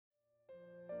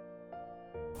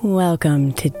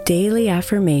Welcome to Daily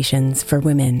Affirmations for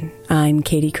Women. I'm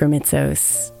Katie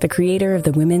Kremitzos, the creator of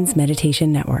the Women's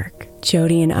Meditation Network.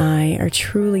 Jody and I are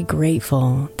truly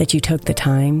grateful that you took the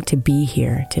time to be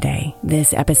here today.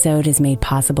 This episode is made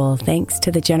possible thanks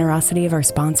to the generosity of our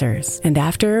sponsors. And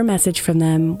after a message from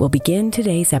them, we'll begin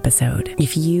today's episode.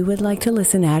 If you would like to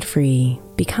listen ad-free,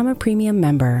 become a premium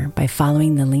member by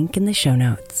following the link in the show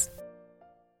notes.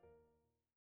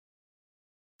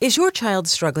 Is your child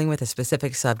struggling with a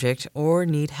specific subject or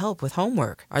need help with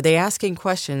homework? Are they asking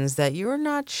questions that you're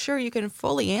not sure you can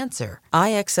fully answer?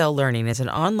 IXL Learning is an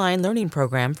online learning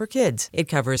program for kids. It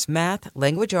covers math,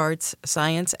 language arts,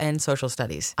 science, and social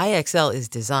studies. IXL is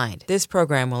designed. This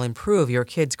program will improve your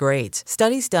kids' grades.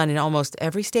 Studies done in almost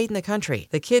every state in the country.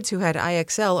 The kids who had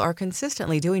IXL are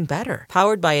consistently doing better.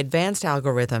 Powered by advanced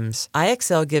algorithms,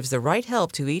 IXL gives the right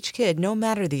help to each kid no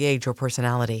matter the age or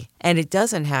personality. And it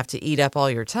doesn't have to eat up all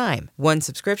your time. One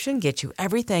subscription gets you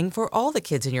everything for all the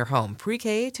kids in your home,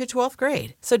 pre-K to 12th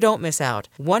grade. So don't miss out.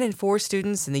 1 in 4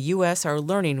 students in the U.S. are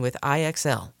learning with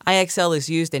IXL. IXL is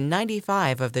used in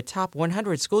 95 of the top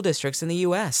 100 school districts in the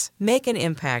U.S. Make an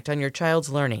impact on your child's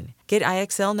learning. Get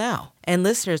IXL now. And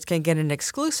listeners can get an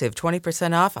exclusive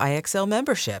 20% off IXL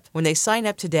membership when they sign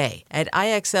up today at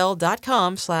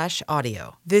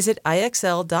IXL.com/audio. Visit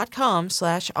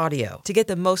IXL.com/audio to get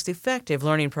the most effective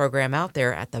learning program out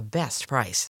there at the best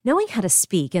price. Knowing how to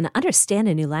speak and understand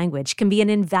a new language can be an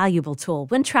invaluable tool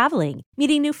when traveling,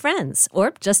 meeting new friends,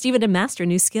 or just even to master a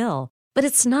new skill. But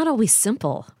it's not always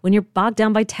simple when you're bogged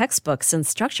down by textbooks and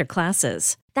structured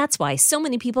classes. That's why so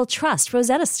many people trust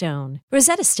Rosetta Stone.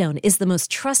 Rosetta Stone is the most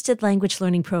trusted language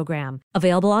learning program,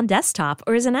 available on desktop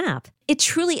or as an app. It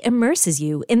truly immerses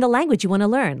you in the language you want to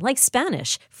learn, like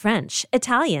Spanish, French,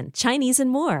 Italian, Chinese,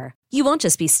 and more. You won't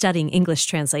just be studying English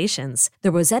translations.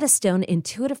 The Rosetta Stone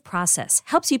intuitive process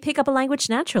helps you pick up a language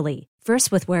naturally,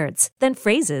 first with words, then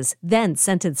phrases, then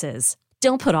sentences.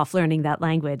 Don't put off learning that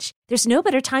language. There's no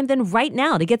better time than right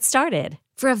now to get started.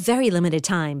 For a very limited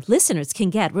time, listeners can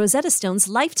get Rosetta Stone's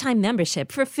lifetime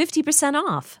membership for 50%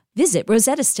 off. Visit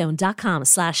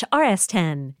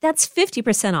rosettastone.com/rs10. That's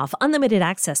 50% off unlimited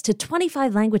access to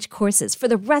 25 language courses for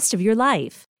the rest of your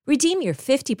life. Redeem your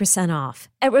 50% off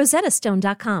at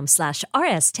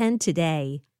rosettastone.com/rs10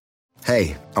 today.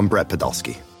 Hey, I'm Brett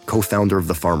Podolsky, co-founder of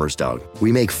The Farmer's Dog.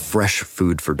 We make fresh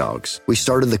food for dogs. We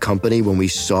started the company when we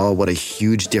saw what a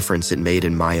huge difference it made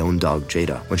in my own dog,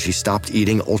 Jada, when she stopped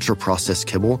eating ultra-processed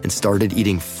kibble and started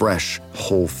eating fresh,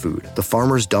 whole food. The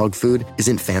Farmer's Dog food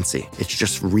isn't fancy. It's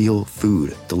just real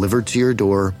food delivered to your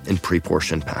door in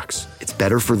pre-portioned packs. It's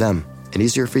better for them and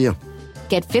easier for you.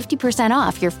 Get 50%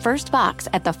 off your first box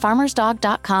at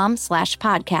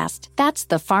thefarmersdog.com/podcast. That's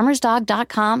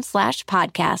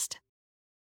thefarmersdog.com/podcast.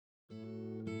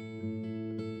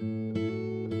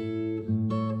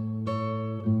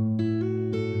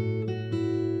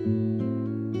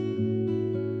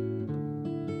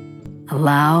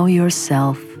 Allow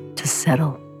yourself to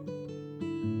settle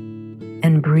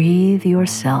and breathe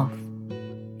yourself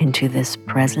into this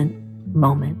present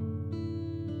moment.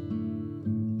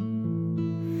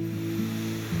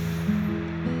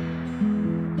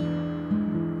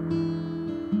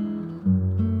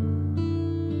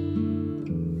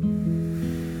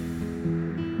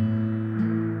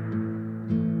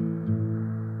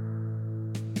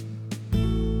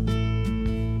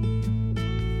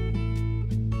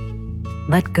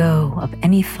 Let go of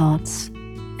any thoughts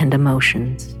and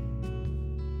emotions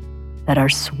that are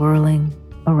swirling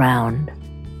around.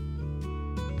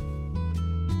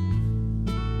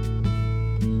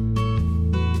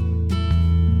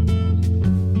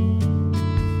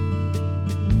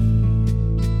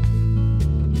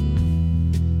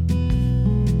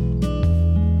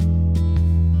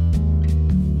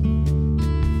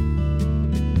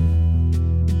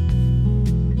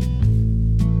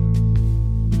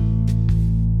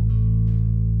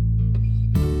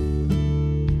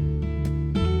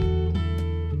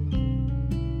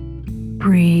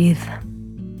 Breathe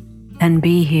and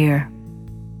be here.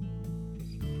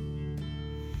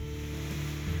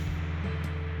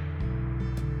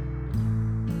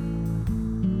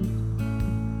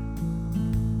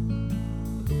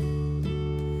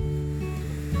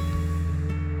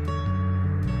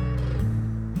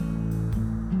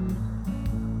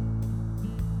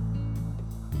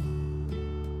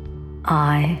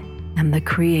 I am the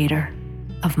creator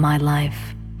of my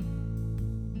life.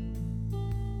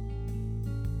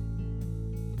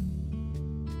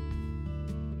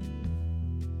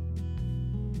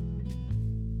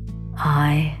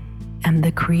 I am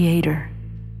the creator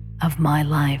of my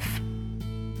life.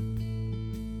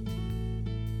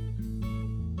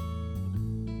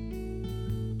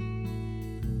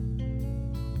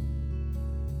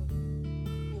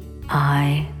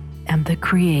 I am the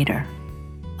creator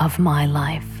of my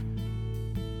life.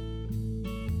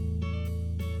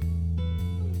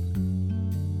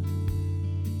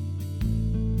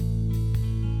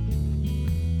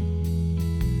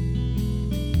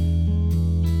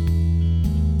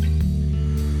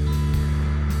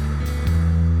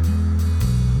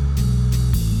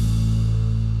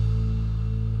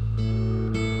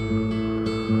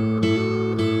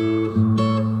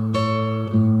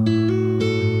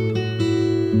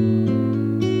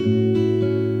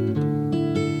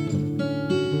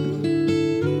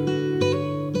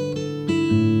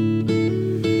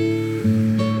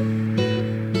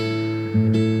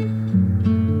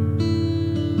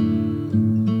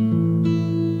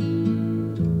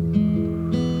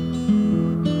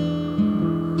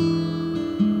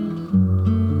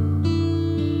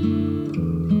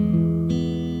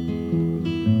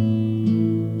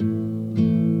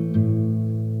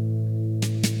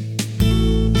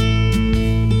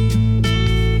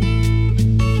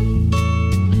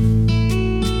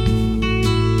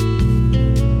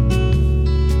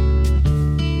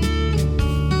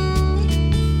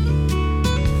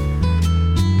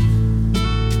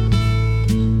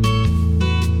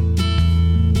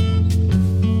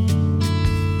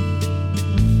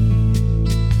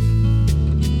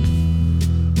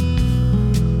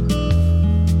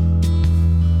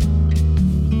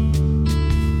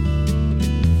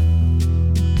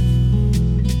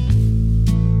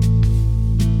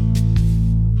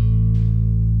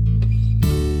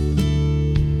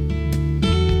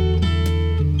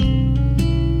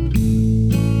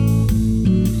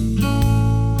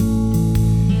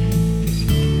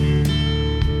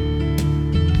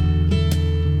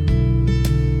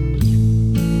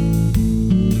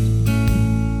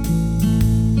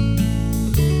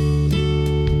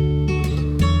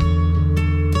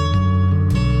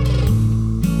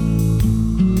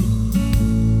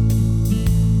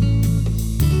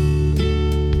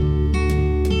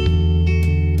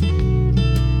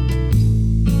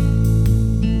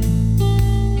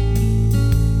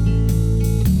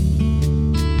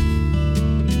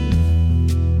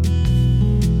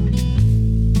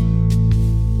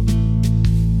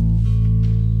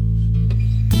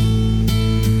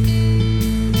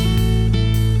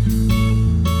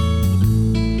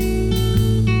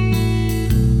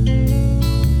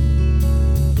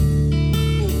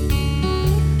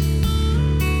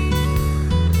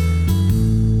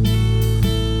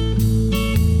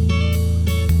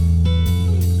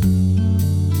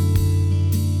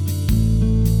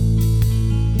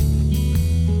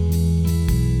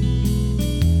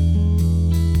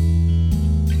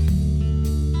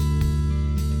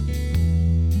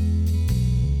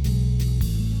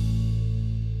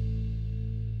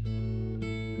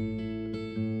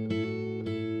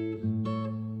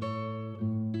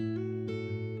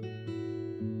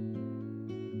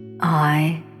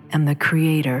 I am the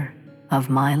creator of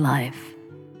my life.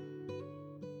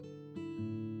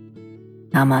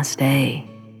 Namaste,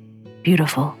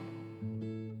 beautiful.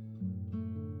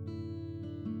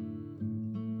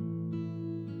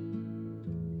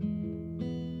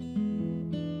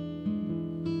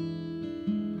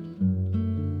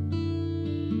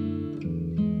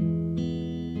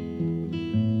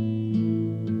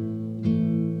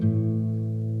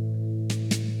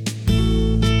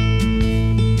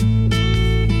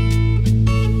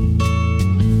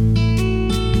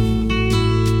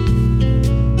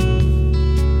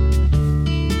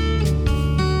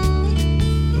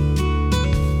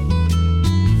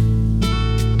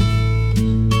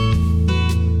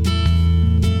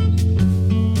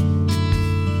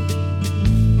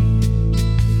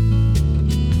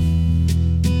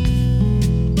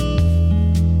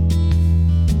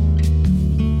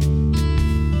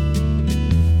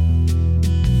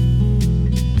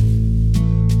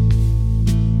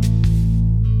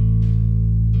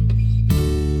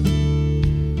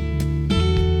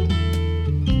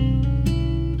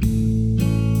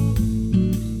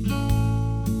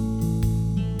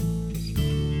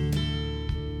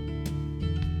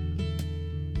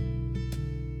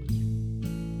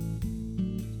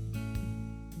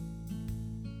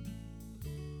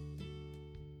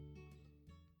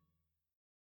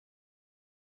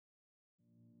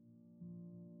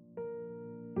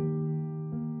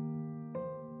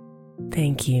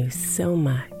 Thank you so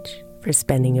much for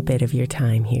spending a bit of your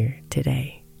time here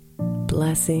today.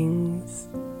 Blessings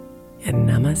and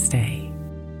namaste.